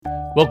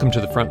Welcome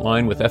to the Front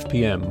Line with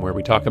FPM, where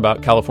we talk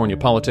about California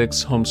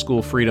politics,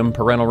 homeschool freedom,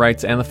 parental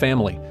rights, and the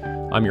family.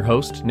 I'm your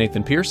host,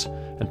 Nathan Pierce,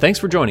 and thanks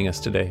for joining us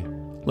today.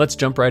 Let's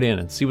jump right in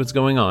and see what's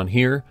going on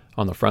here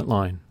on the Front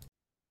Line.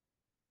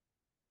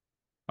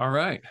 All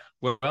right.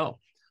 Well,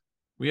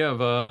 we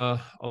have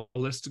a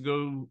list to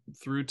go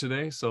through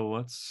today, so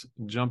let's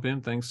jump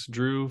in. Thanks,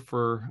 Drew,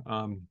 for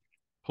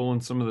pulling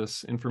some of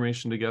this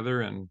information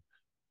together and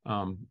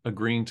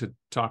agreeing to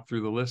talk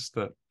through the list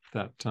that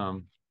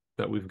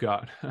we've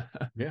got.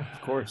 Yeah,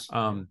 of course.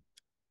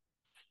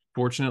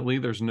 Fortunately,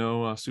 there's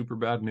no super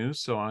bad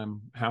news, so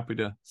I'm happy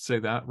to say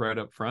that right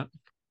up front.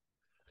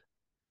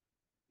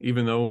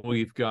 Even though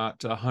we've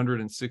got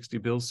 160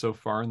 bills so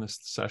far in this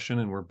session,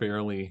 and we're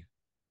barely,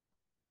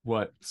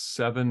 we're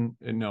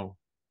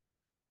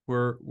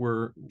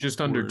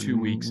just under 2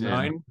 weeks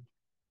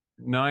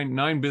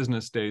nine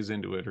business days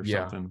into it or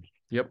something.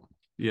 Yep.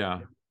 Yeah.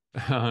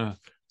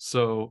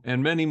 So,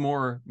 and many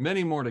more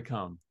to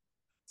come.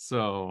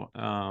 So,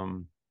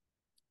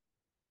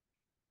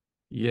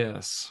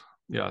 yes,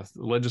 the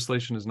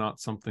legislation is not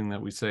something that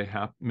we say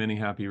many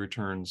happy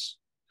returns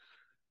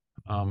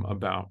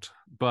about,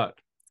 but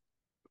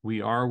we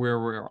are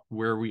where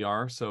we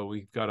are. So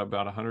we've got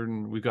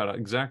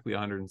exactly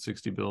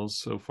 160 bills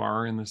so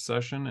far in this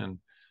session, and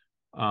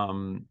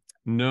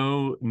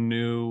no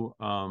new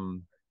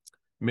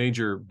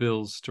major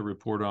bills to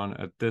report on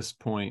at this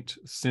point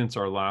since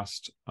our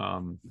last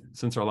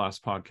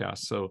podcast.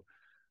 So,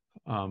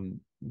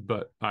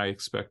 but I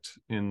expect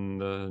in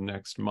the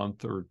next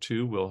month or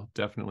two, we'll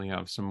definitely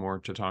have some more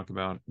to talk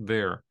about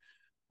there.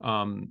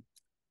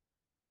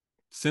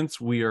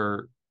 Since we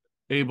are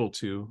able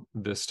to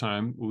this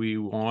time, we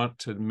want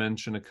to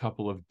mention a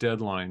couple of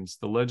deadlines.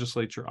 The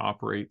legislature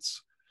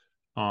operates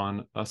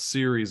on a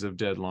series of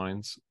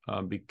deadlines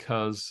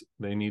because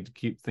they need to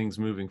keep things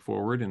moving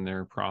forward in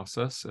their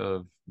process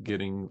of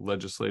getting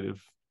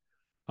legislative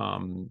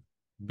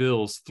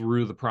bills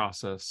through the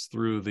process,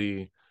 through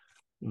the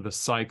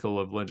cycle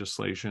of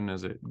legislation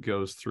as it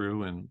goes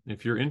through. And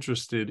if you're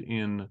interested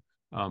in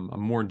a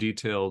more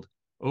detailed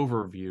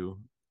overview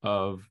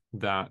of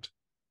that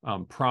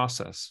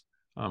process,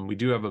 we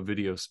do have a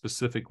video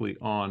specifically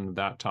on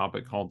that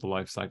topic called The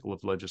Life Cycle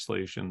of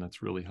Legislation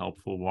that's really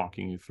helpful,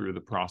 walking you through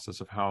the process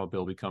of how a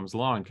bill becomes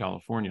law in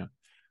California.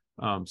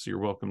 So you're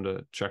welcome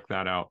to check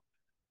that out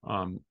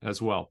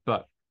as well.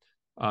 But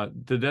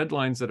the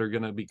deadlines that are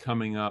going to be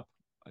coming up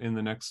in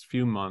the next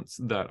few months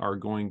that are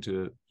going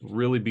to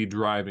really be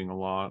driving a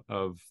lot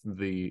of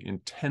the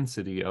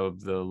intensity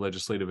of the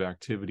legislative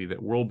activity that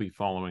we'll be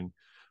following.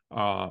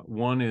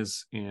 One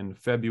is in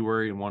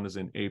February and one is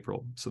in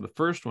April. So the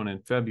first one in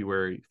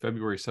February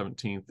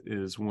 17th,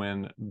 is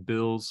when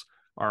bills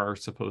are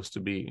supposed to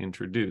be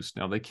introduced.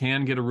 Now, they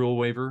can get a rule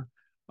waiver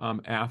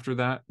after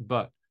that,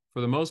 but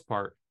for the most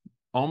part,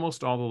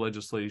 almost all the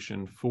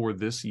legislation for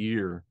this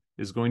year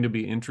is going to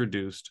be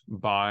introduced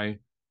by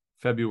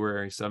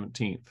February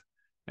 17th.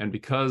 And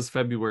because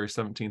February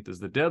 17th is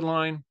the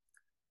deadline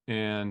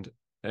and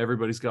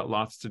everybody's got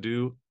lots to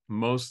do,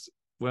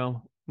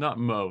 not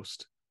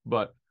most,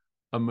 but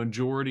a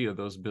majority of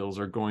those bills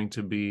are going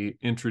to be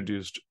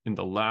introduced in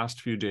the last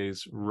few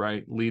days,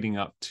 right leading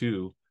up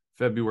to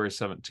February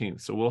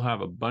 17th. So we'll have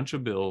a bunch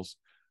of bills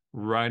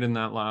right in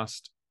that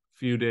last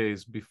few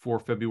days before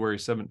February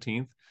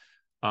 17th.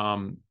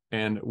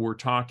 And we're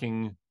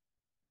talking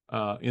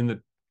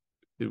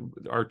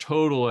our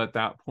total at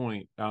that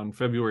point on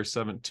February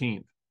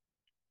 17th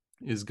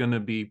is going to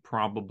be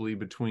probably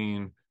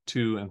between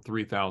 2,000 and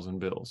 3,000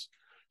 bills.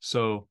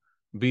 So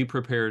be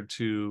prepared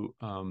to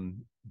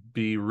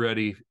be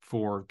ready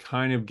for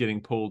kind of getting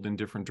pulled in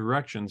different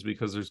directions,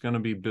 because there's going to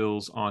be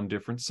bills on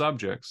different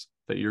subjects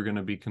that you're going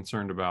to be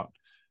concerned about.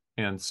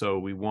 And so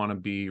we want to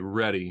be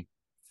ready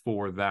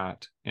for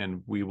that.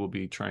 And we will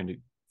be trying to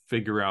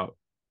figure out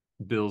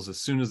bills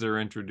as soon as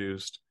they're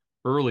introduced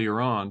earlier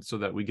on, so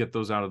that we get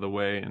those out of the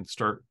way and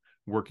start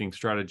working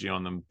strategy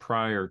on them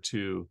prior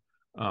to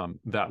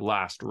that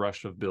last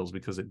rush of bills,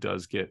 because it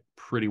does get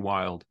pretty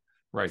wild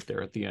right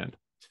there at the end.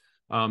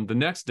 The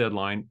next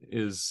deadline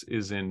is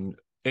in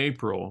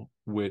April,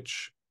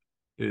 which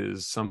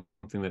is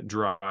something that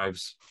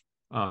drives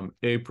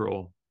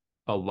April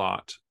a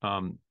lot.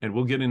 And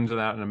we'll get into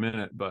that in a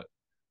minute, but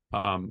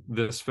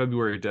this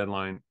February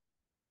deadline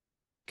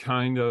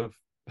kind of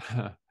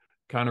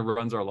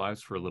runs our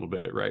lives for a little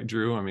bit, right,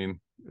 Drew? I mean,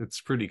 it's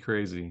pretty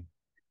crazy.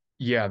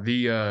 Yeah,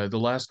 the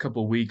last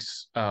couple of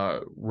weeks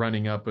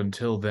running up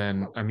until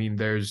then, I mean,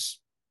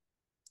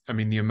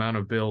 the amount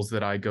of bills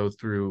that I go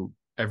through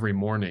every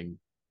morning,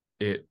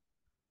 it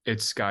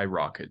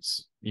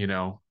skyrockets,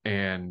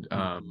 and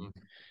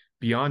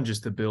beyond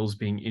just the bills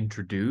being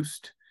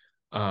introduced,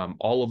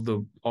 all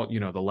the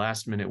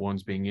last minute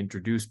ones being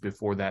introduced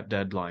before that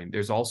deadline,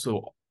 there's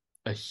also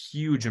a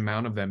huge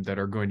amount of them that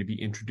are going to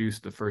be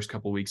introduced the first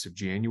couple weeks of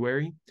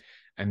January,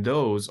 and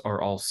those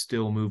are all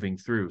still moving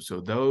through.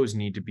 So those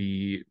need to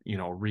be,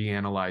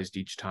 reanalyzed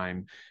each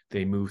time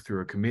they move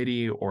through a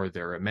committee, or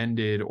they're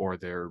amended, or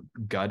they're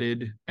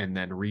gutted and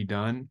then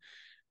redone.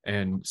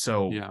 And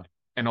so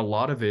And a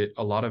lot of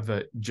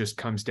it just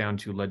comes down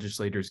to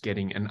legislators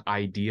getting an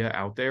idea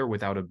out there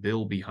without a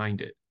bill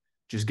behind it,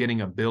 just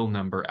getting a bill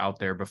number out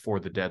there before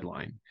the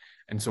deadline.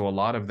 And so a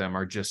lot of them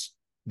are just,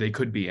 they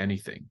could be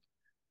anything,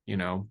 you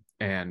know,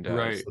 and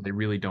Right. so they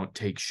really don't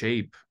take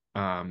shape.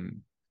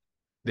 Some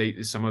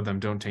of them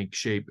don't take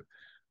shape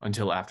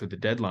until after the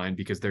deadline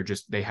because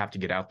they have to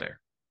get out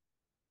there.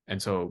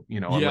 And so, you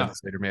know, a Yeah.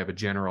 legislator may have a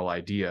general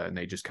idea and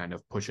they just kind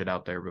of push it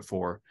out there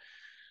before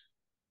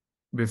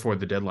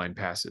the deadline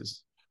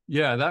passes.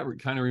 Yeah, that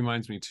kind of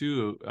reminds me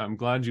too. I'm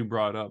glad you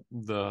brought up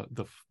the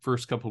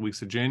first couple of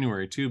weeks of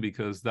January too,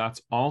 because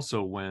that's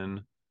also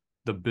when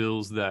the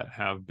bills that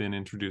have been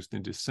introduced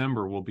in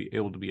December will be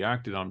able to be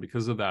acted on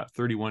because of that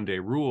 31-day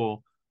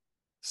rule.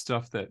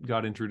 Stuff that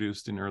got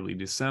introduced in early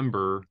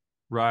December,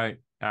 right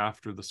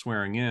after the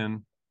swearing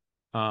in,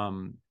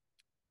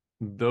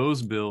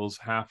 those bills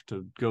have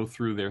to go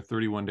through their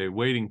 31-day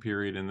waiting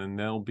period, and then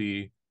they'll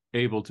be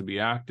able to be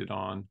acted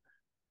on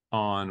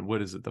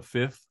what is it, the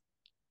 5th,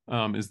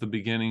 is the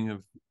beginning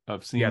of Yeah,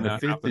 seeing the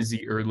that 5th happen. is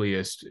the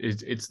earliest.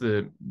 It's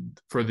the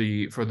for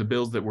the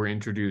bills that were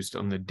introduced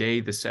on the day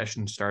the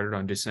session started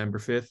on December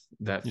 5th,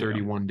 that Yeah,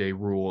 31-day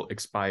rule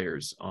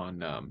expires on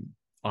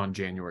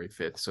January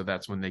 5th. So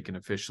that's when they can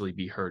officially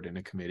be heard in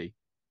a committee.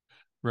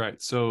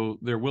 right. So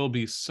there will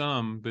be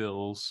some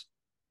bills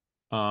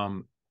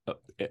um,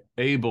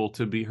 able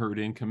to be heard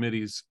in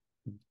committees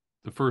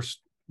the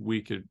first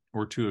week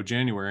or two of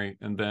January,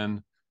 and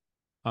then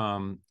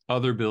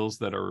other bills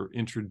that are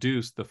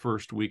introduced the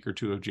first week or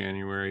two of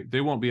January,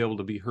 they won't be able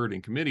to be heard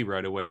in committee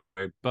right away,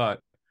 but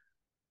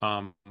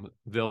um,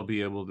 they'll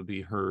be able to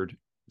be heard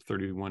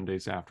 31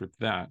 days after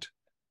that,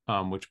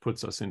 which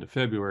puts us into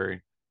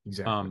February.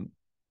 Exactly. Um,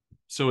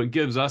 so it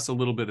gives us a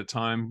little bit of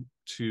time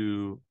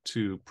to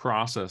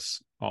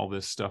process all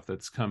this stuff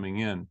that's coming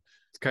in.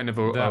 It's kind of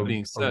That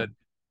being said,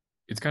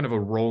 it's kind of a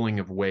rolling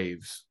of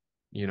waves,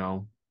 you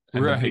know,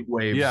 and the big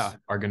right? Yeah, waves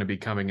are going to be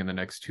coming in the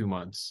next 2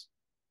 months.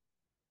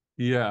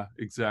 yeah,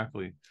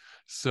 exactly.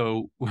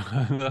 So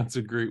that's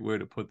a great way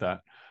to put that.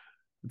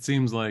 It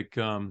seems like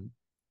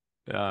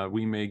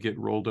we may get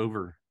rolled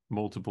over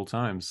multiple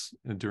times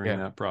during Yeah.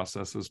 that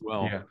process as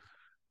well, Yeah.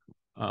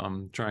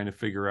 trying to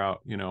figure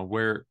out, you know,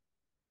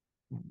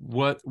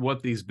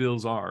 what these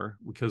bills are,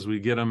 because we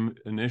get them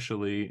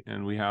initially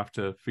and we have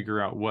to figure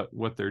out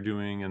what they're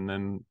doing, and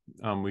then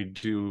we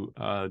do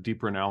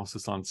deeper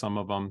analysis on some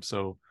of them.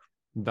 So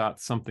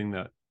that's something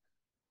that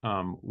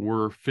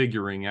we're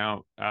figuring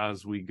out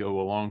as we go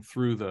along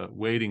through the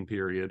waiting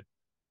period.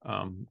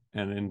 And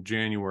in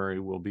January,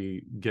 we'll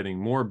be getting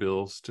more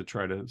bills to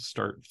try to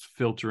start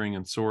filtering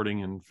and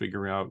sorting and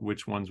figure out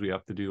which ones we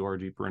have to do our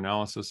deeper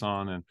analysis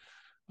on,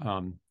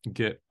 and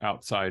get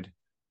outside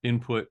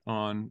input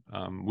on.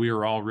 We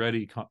are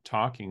already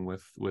talking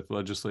with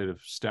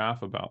legislative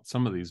staff about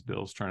some of these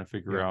bills, trying to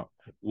figure Yeah. out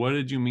what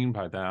did you mean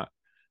by that.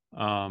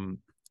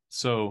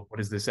 So What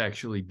does this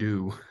actually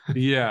do?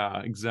 yeah,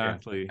 Yeah.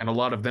 exactly. And a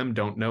lot of them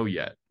don't know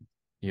yet,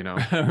 you know.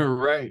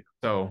 Right.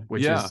 So,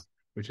 Yeah.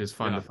 which is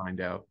fun to Yeah.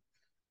 find out.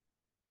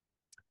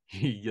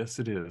 Yes,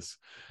 it is.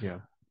 Yeah.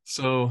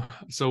 So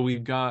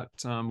we've got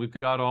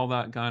all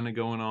that kind of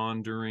going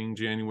on during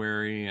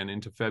January and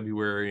into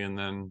February, and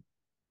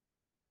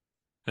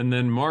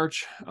then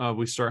March,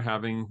 we start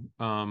having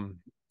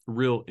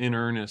real in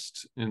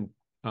earnest and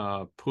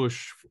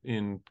push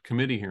in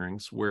committee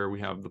hearings, where we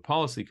have the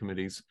policy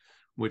committees,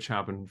 which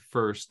happen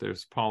first.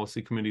 There's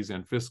policy committees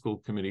and fiscal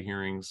committee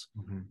hearings.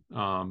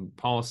 Mm-hmm.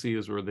 Policy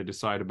is where they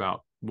decide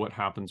about what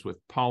happens with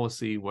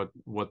policy, what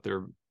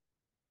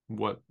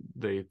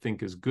they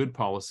think is good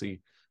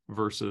policy,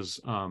 versus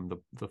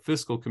the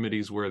fiscal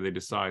committees, where they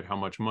decide how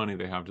much money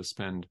they have to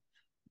spend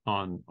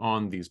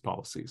on these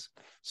policies.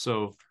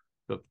 So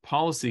the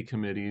policy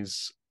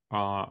committees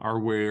are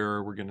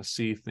where we're going to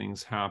see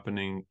things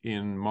happening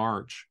in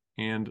March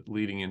and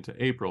leading into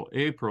April.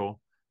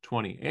 April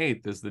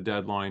 28th is the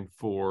deadline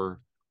for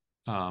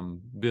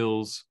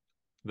bills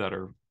that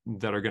are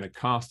going to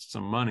cost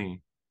some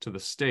money to the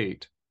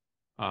state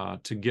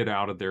to get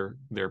out of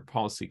their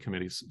policy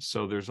committees.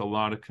 So there's a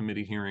lot of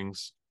committee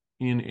hearings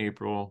in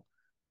April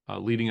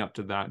leading up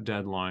to that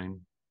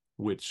deadline,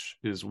 which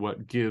is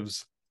what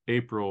gives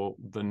April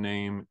the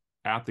name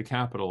at the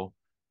Capitol,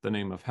 the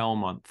name of Hell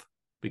Month,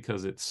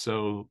 because it's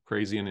so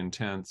crazy and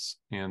intense,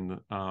 and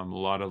a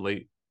lot of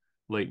late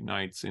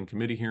nights in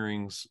committee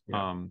hearings,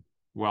 Yeah.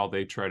 while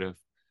they try to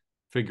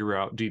figure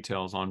out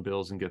details on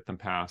bills and get them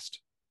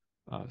passed,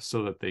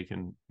 so that they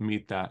can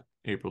meet that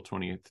April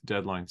 28th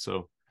deadline.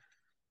 So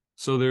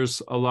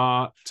there's a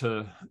lot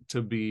to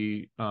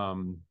be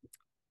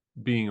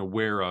being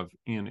aware of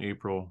in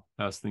April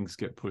as things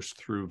get pushed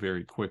through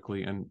very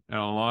quickly, and a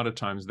lot of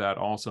times that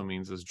also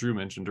means, as Drew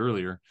mentioned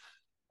earlier,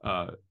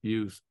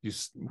 you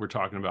were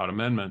talking about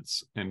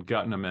amendments and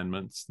gutting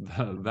amendments.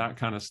 That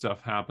kind of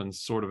stuff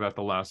happens sort of at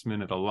the last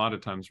minute, a lot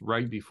of times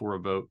right before a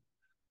vote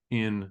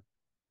in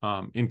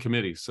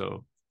committee.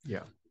 So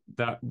Yeah.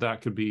 there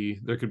could be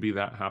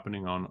that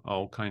happening on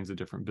all kinds of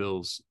different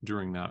bills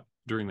during that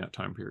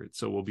time period.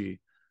 So we'll be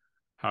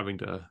having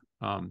to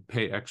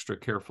pay extra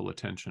careful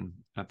attention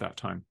at that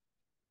time.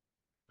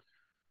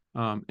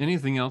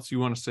 Anything else you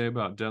want to say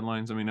about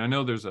deadlines? I mean, I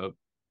know there's a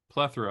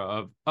plethora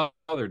of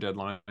other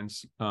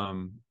deadlines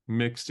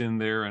mixed in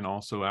there and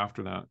also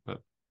after that,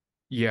 but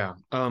Yeah,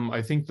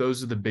 I think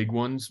those are the big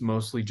ones,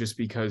 mostly just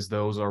because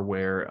those are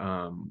where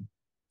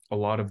a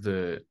lot of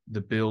the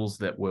bills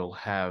that will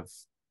have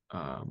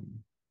um,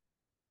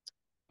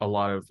 a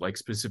lot of like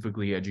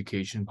specifically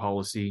education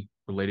policy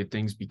related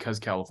things, because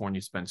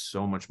California spends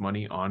so much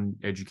money on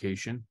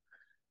education.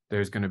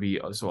 There's going to be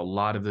so a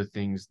lot of the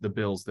things, the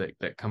bills that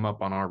come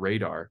up on our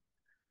radar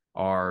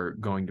are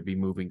going to be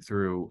moving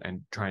through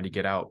and trying to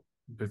get out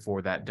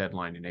before that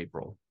deadline in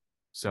April.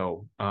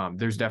 So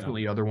there's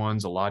definitely other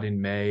ones, a lot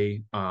in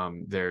May.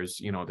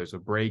 There's a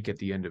break at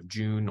the end of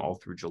June all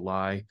through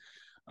July.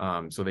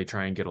 So they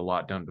try and get a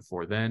lot done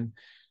before then.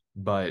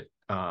 But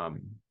I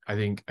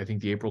think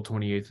the April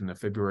 28th and the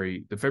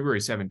February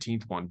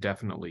 17th one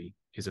definitely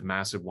is a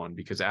massive one,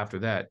 because after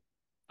that,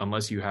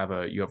 unless you have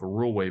a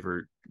rule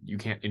waiver, you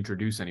can't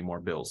introduce any more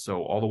bills.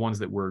 So all the ones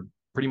that we're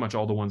pretty much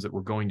all the ones that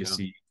we're going to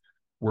see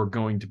are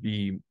going to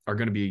be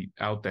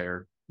out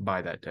there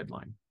by that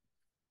deadline.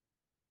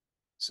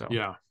 So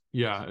yeah,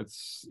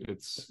 it's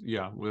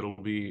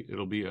it'll be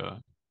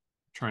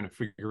trying to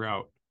figure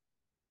out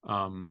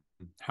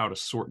how to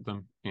sort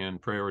them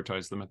and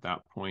prioritize them at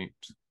that point.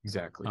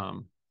 Exactly.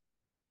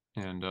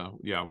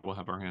 We'll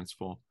have our hands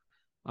full.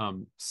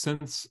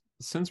 Since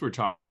we're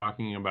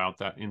talking about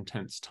that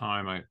intense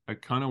time, I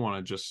kind of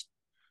want to just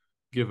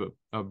give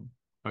a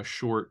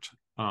short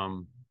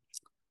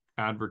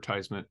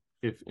advertisement.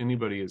 If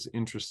anybody is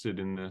interested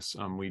in this,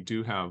 we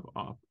do have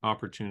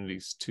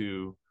opportunities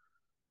to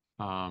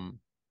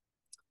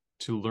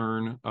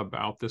learn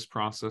about this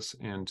process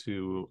and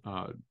to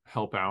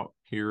help out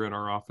here at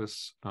our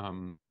office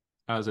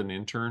as an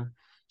intern.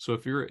 So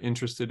if you're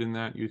interested in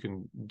that, you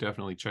can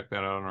definitely check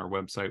that out on our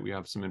website. We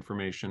have some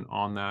information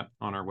on that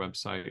on our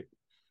website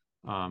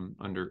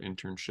under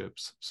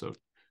internships. So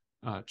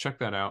check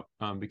that out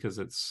because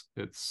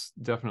it's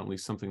definitely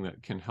something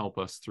that can help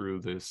us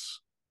through this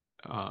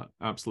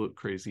absolute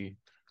crazy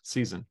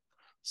season.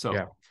 So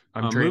yeah,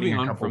 I'm training moving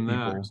a on couple from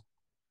people.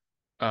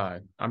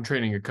 that. I'm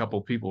training a couple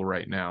people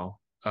right now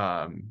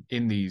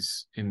in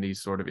these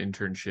sort of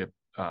internship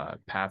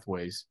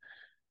pathways,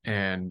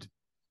 and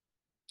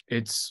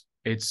it's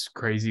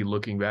crazy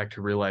looking back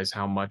to realize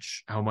how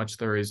much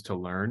there is to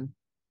learn.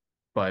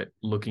 But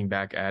looking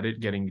back at it,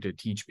 getting to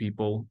teach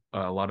people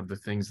a lot of the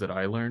things that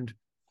I learned,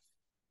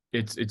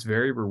 it's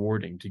very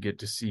rewarding to get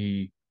to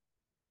see,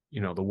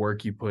 the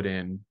work you put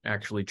in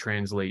actually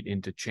translate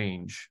into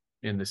change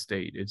in the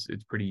state. It's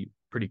pretty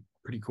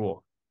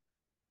cool.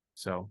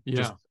 So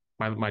just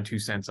my 2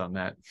 cents on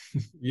that.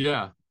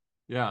 Yeah.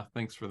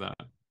 Thanks for that.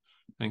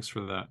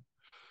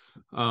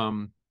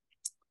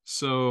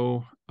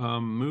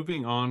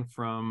 Moving on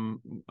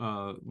from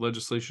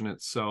legislation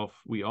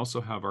itself, we also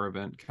have our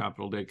event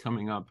Capitol Day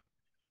coming up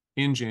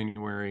in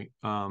January,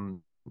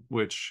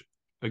 which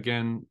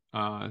again,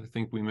 I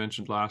think we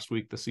mentioned last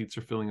week, the seats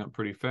are filling up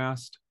pretty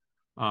fast.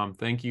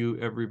 Thank you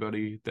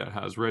everybody that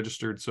has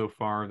registered so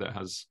far, that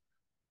has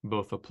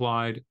both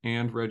applied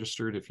and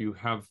registered. If you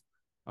have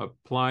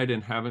applied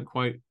and haven't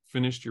quite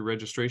finished your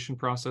registration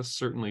process,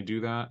 certainly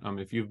do that.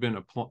 If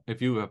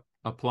you have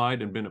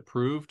applied and been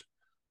approved,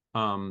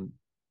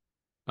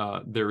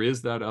 there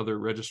is that other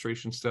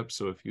registration step.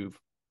 So if you've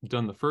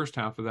done the first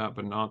half of that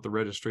but not the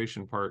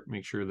registration part,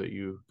 make sure that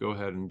you go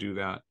ahead and do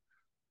that.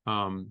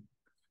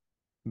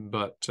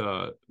 But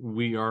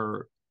we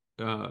are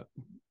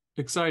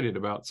excited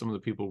about some of the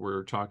people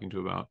we're talking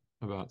to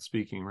about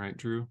speaking, right,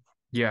 Drew?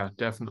 Yeah,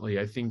 definitely.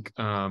 I think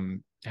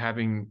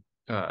having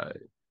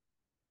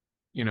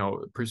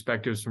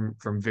perspectives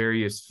from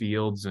various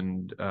fields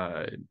and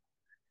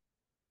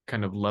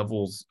kind of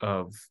levels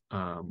of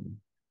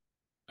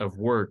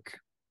work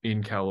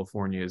in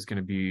California is going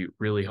to be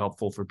really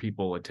helpful for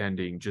people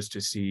attending, just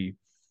to see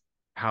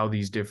how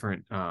these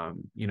different, how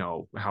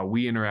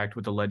we interact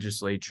with the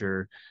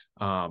legislature,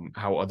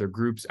 how other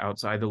groups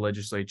outside the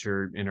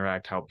legislature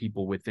interact, how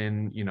people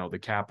within, the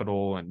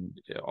Capitol and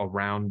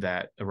around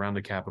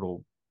the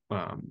Capitol,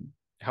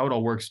 how it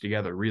all works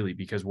together, really,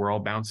 because we're all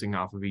bouncing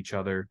off of each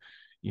other,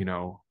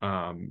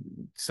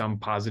 some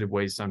positive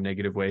ways, some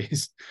negative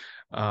ways.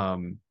 So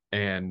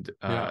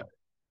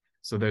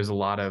there's a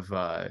lot of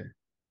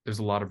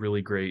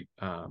really great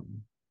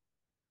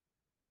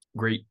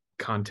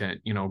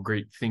content,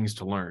 great things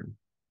to learn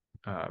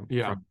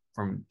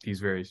from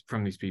these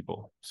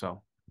people.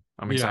 So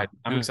I'm excited.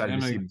 I'm excited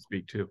to see them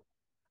speak too.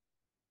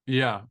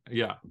 Yeah,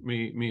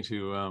 me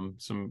too.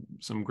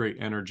 Some great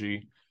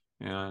energy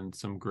and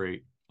some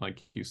great,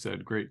 like you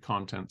said, great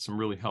content, some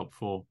really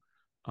helpful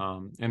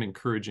and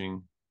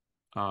encouraging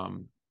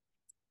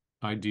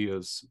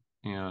ideas,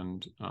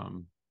 and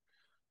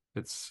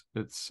it's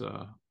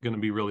going to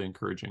be really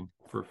encouraging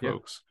for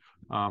folks.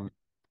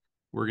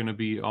 We're going to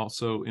be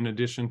also, in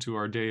addition to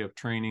our day of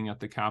training at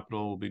the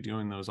Capitol, we'll be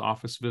doing those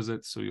office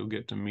visits. So you'll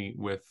get to meet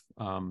with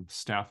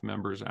staff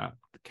members at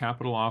the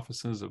Capitol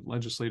offices of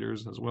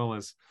legislators, as well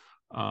as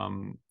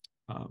um,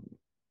 um,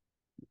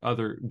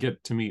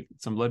 get to meet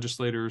some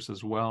legislators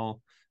as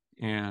well,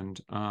 and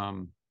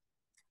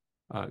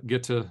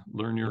get to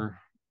learn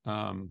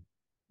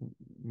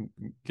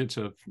get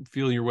to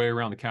feel your way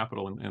around the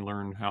Capitol and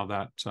learn how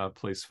that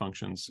place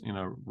functions in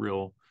a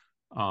real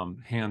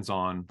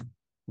hands-on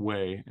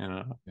way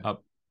and a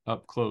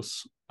up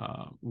close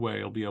way.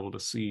 You'll be able to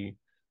see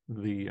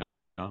the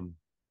um,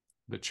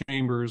 the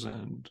chambers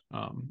and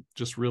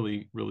just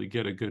really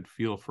get a good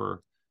feel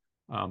for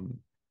um,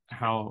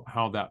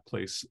 how that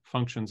place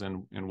functions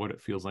and what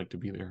it feels like to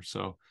be there.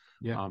 So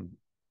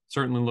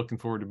certainly looking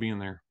forward to being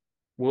there.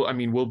 Well, I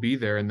mean, we'll be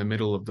there in the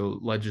middle of the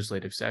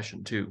legislative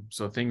session too.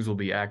 So things will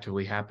be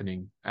actively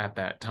happening at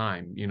that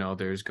time.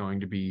 There's going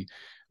to be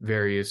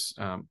various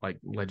like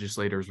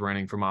legislators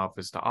running from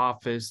office to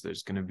office.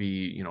 There's going to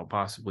be,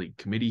 possibly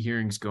committee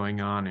hearings going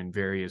on in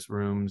various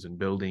rooms and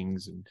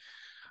buildings. And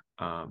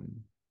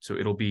so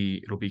it'll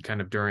be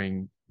kind of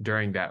during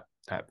that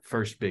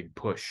first big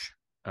push,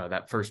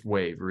 that first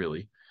wave,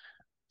 really.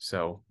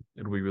 So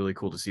it'll be really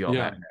cool to see all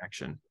that in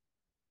action.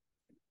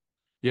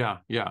 Yeah.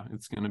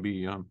 It's going to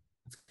be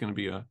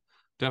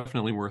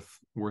definitely worth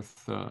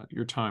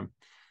your time.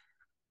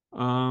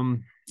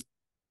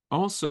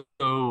 Also,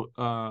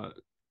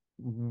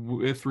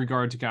 with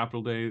regard to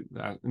Capitol Day,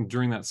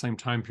 during that same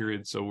time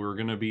period, so we're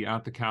going to be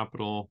at the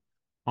Capitol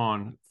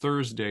on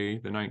Thursday,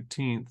 the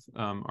 19th.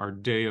 Our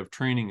day of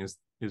training is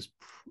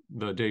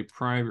the day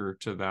prior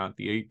to that,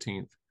 the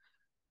 18th,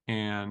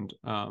 and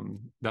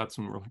that's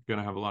when we're going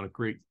to have a lot of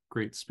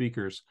great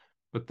speakers.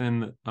 But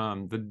then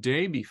the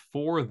day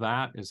before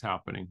that is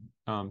happening.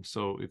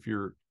 So if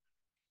you're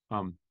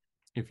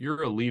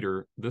a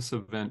leader, this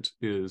event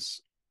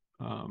is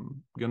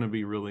going to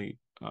be really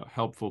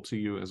helpful to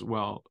you as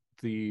well.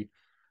 The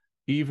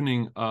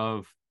evening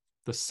of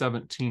the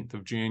 17th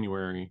of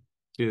January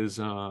is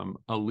a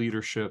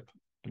leadership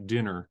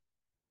dinner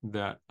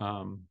that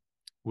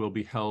will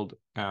be held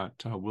at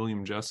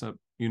William Jessup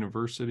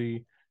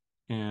University,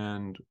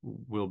 and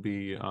will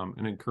be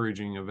an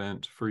encouraging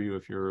event for you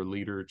if you're a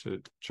leader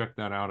to check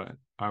that out.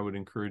 I would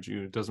encourage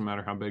you. It doesn't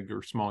matter how big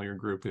or small your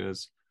group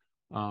is.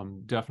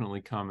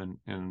 Definitely come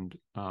and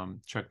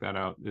check that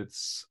out.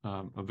 It's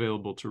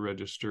available to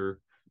register.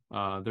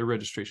 Their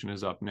registration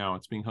is up now.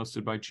 It's being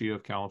hosted by CHIA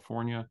of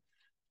California,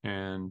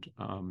 and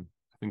I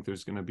think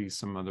there's going to be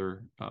some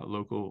other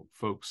local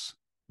folks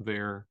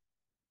there,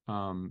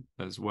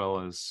 as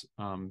well as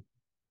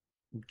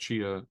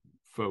CHIA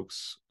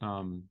folks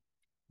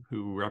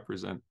who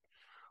represent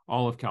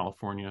all of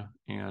California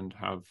and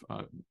have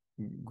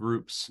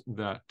groups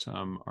that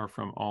are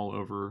from all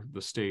over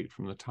the state,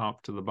 from the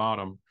top to the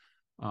bottom,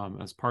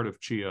 as part of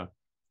CHIA.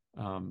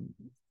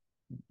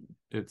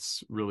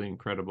 It's really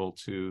incredible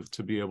to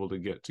be able to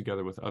get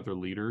together with other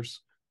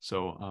leaders.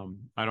 So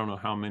I don't know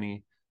how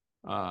many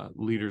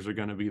leaders are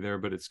going to be there,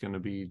 but it's going to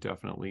be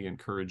definitely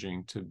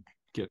encouraging to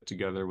get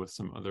together with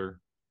some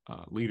other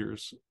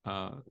leaders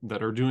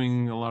that are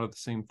doing a lot of the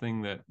same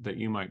thing that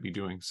you might be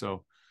doing.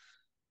 So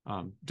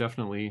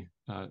definitely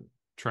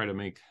try to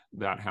make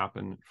that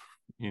happen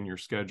in your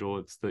schedule.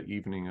 It's the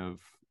evening of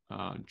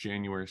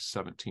January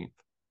 17th.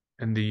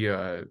 And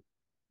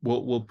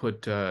we'll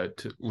put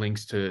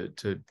links to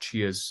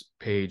CHIA's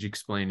page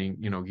explaining,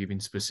 giving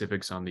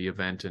specifics on the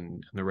event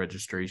and the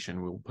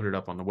registration. We'll put it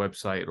up on the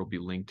website. It'll be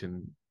linked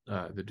in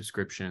the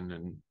description,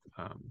 and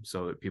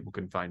so that people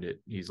can find it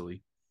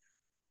easily.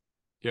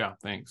 Yeah,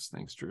 thanks,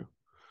 Drew.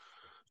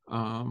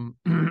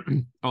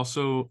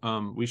 Also,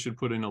 we should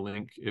put in a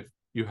link if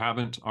you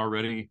haven't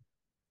already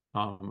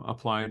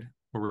applied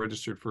or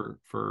registered for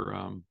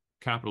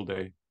Capitol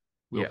Day.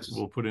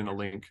 We'll put in a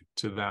link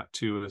to that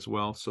too as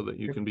well, so that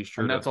you can be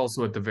sure. And that's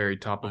also at the very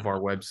top of our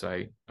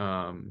website,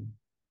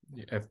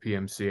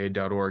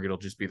 fpmca.org. It'll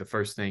just be the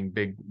first thing,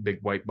 big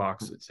white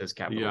box that says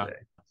Capitol Day.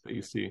 That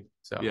you see.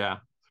 So yeah,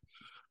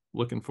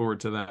 looking forward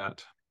to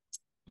that.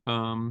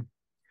 And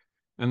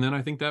then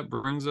I think that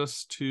brings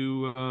us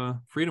to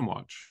Freedom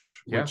Watch,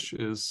 which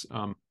is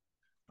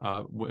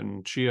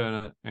when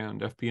CHIA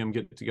and FPM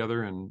get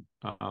together and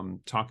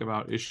talk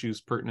about issues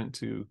pertinent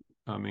to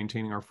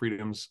maintaining our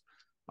freedoms.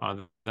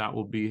 That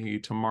will be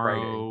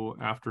tomorrow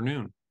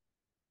afternoon.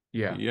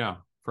 Yeah,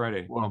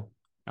 Friday. Well,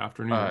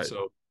 afternoon.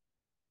 So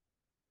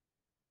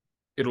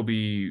it'll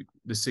be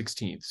the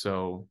 16th.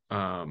 So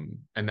and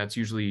that's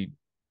usually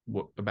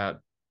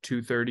about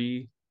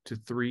 2:30 to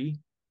 3.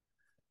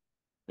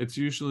 It's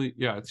usually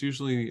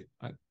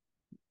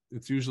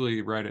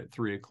right at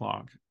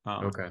 3:00.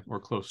 Okay. Or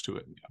close to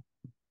it. Yeah.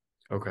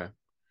 Okay.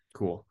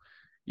 Cool.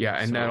 Yeah,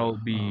 and that'll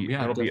be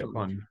up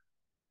on.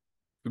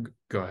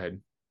 Go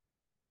ahead.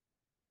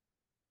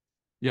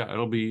 Yeah,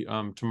 it'll be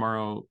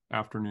tomorrow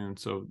afternoon.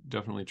 So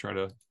definitely try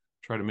to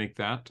make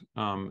that.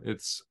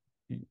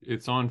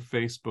 It's on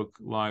Facebook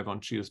Live on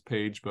CHIA's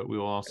page, but we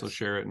will also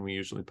share it, and we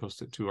usually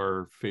post it to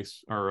our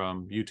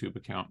YouTube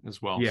account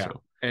as well. Yeah,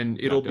 so and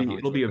it'll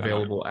be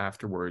available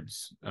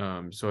afterwards.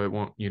 So it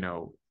won't,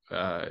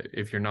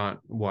 if you're not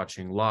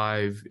watching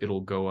live,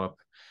 it'll go up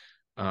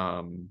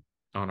on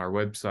our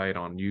website,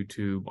 on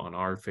YouTube, on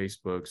our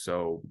Facebook.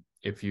 So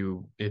if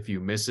you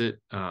miss it,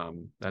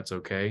 that's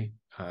okay.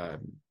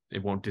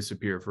 It won't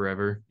disappear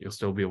forever. You'll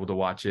still be able to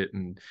watch it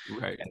and,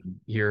 Right. and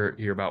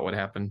hear about what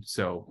happened.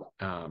 So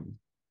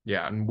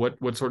yeah. And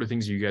what sort of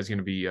things are you guys going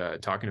to be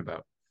talking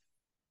about?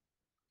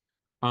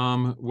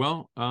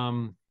 Well,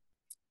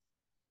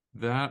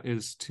 that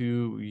is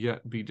to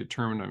yet be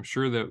determined. I'm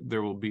sure that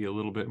there will be a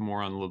little bit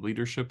more on the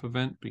leadership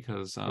event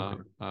because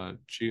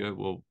Chia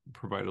will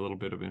provide a little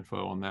bit of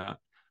info on that,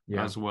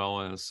 as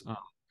well as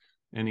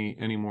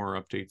any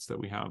more updates that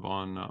we have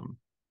on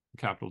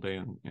Capitol Day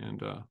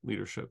and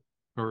leadership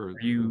or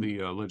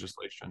the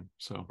legislation.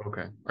 So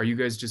okay, are you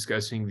guys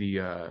discussing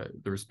the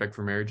Respect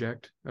for Marriage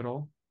Act at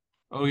all?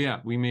 Oh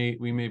yeah, we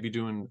may be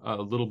doing a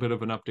little bit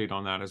of an update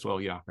on that as well.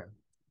 Yeah, okay.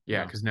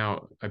 Yeah, because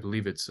now I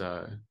believe it's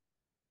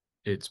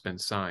been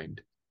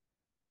signed.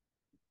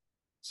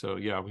 So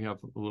yeah, we have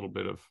a little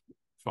bit of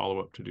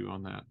follow-up to do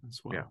on that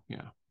as well.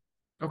 Yeah.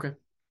 Okay.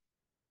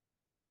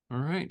 All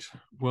right.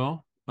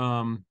 Well,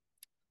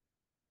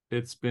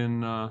 it's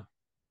been a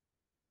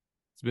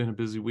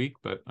busy week,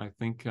 but I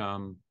think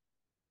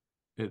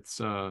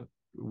it's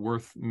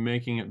worth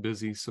making it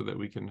busy so that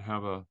we can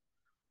have a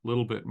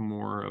little bit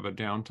more of a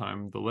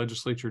downtime. The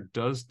legislature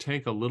does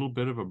take a little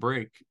bit of a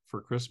break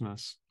for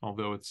Christmas,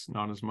 although it's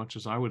not as much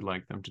as I would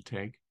like them to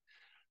take.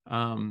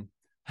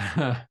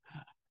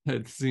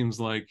 It seems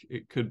like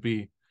it could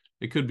be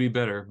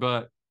better,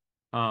 but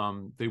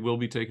they will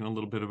be taking a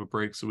little bit of a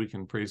break, so we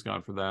can praise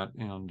God for that,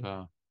 and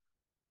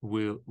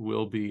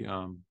we'll be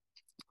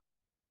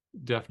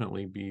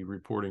definitely be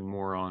reporting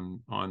more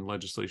on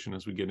legislation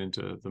as we get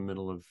into the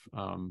middle of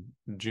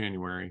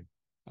January.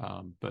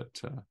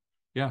 But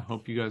yeah,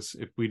 hope you guys,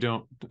 if we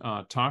don't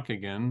talk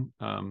again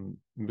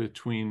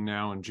between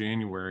now and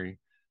January,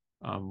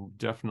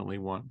 definitely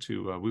want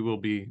to. We will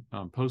be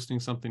posting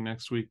something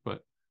next week,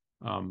 but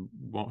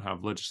won't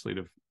have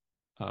legislative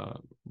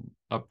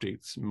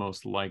updates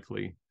most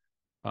likely,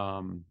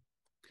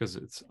 because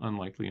it's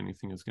unlikely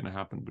anything is going to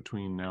happen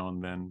between now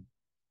and then.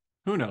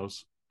 Who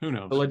knows? The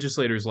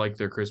legislators like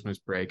their Christmas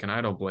break, and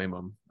I don't blame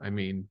them. I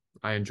mean,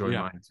 I enjoy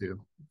mine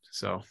too.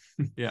 So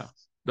yeah,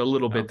 the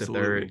little bit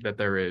that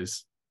there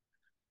is.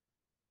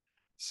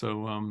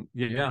 So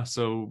yeah.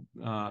 So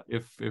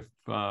if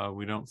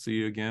we don't see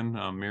you again,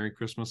 Merry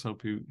Christmas.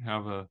 Hope you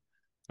have a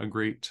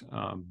great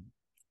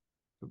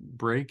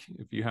break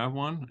if you have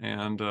one,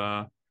 and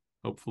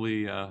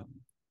hopefully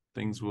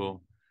things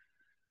will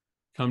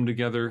come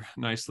together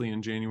nicely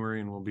in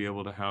January, and we'll be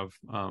able to have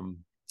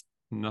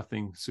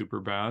nothing super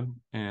bad,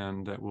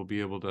 and that we'll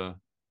be able to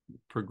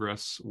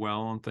progress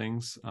well on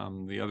things.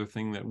 The other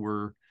thing that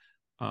we're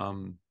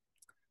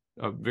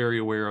very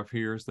aware of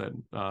here is that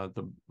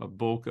the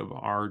bulk of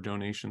our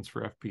donations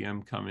for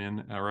FPM come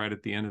in right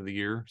at the end of the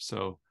year,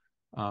 so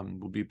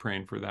we'll be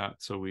praying for that.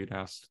 So we'd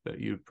ask that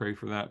you'd pray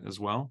for that as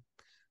well,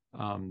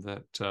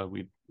 that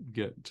we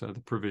get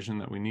the provision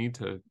that we need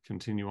to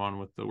continue on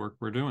with the work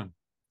we're doing.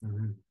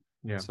 Mm-hmm.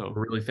 Yeah, so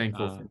we're really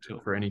thankful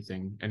for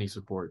any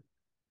support.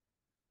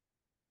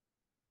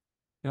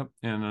 Yep.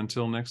 And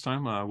until next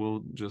time,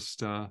 we'll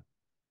just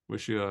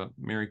wish you a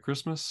Merry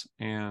Christmas,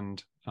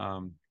 and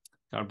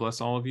God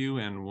bless all of you,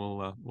 and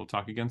we'll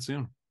talk again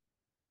soon.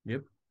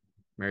 Yep.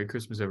 Merry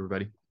Christmas,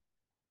 everybody.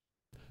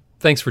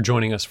 Thanks for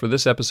joining us for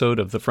this episode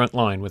of The Front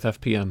Line with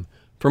FPM.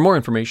 For more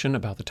information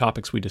about the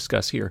topics we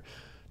discuss here,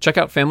 check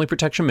out Family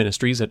Protection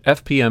Ministries at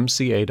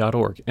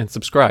fpmca.org and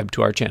subscribe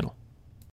to our channel.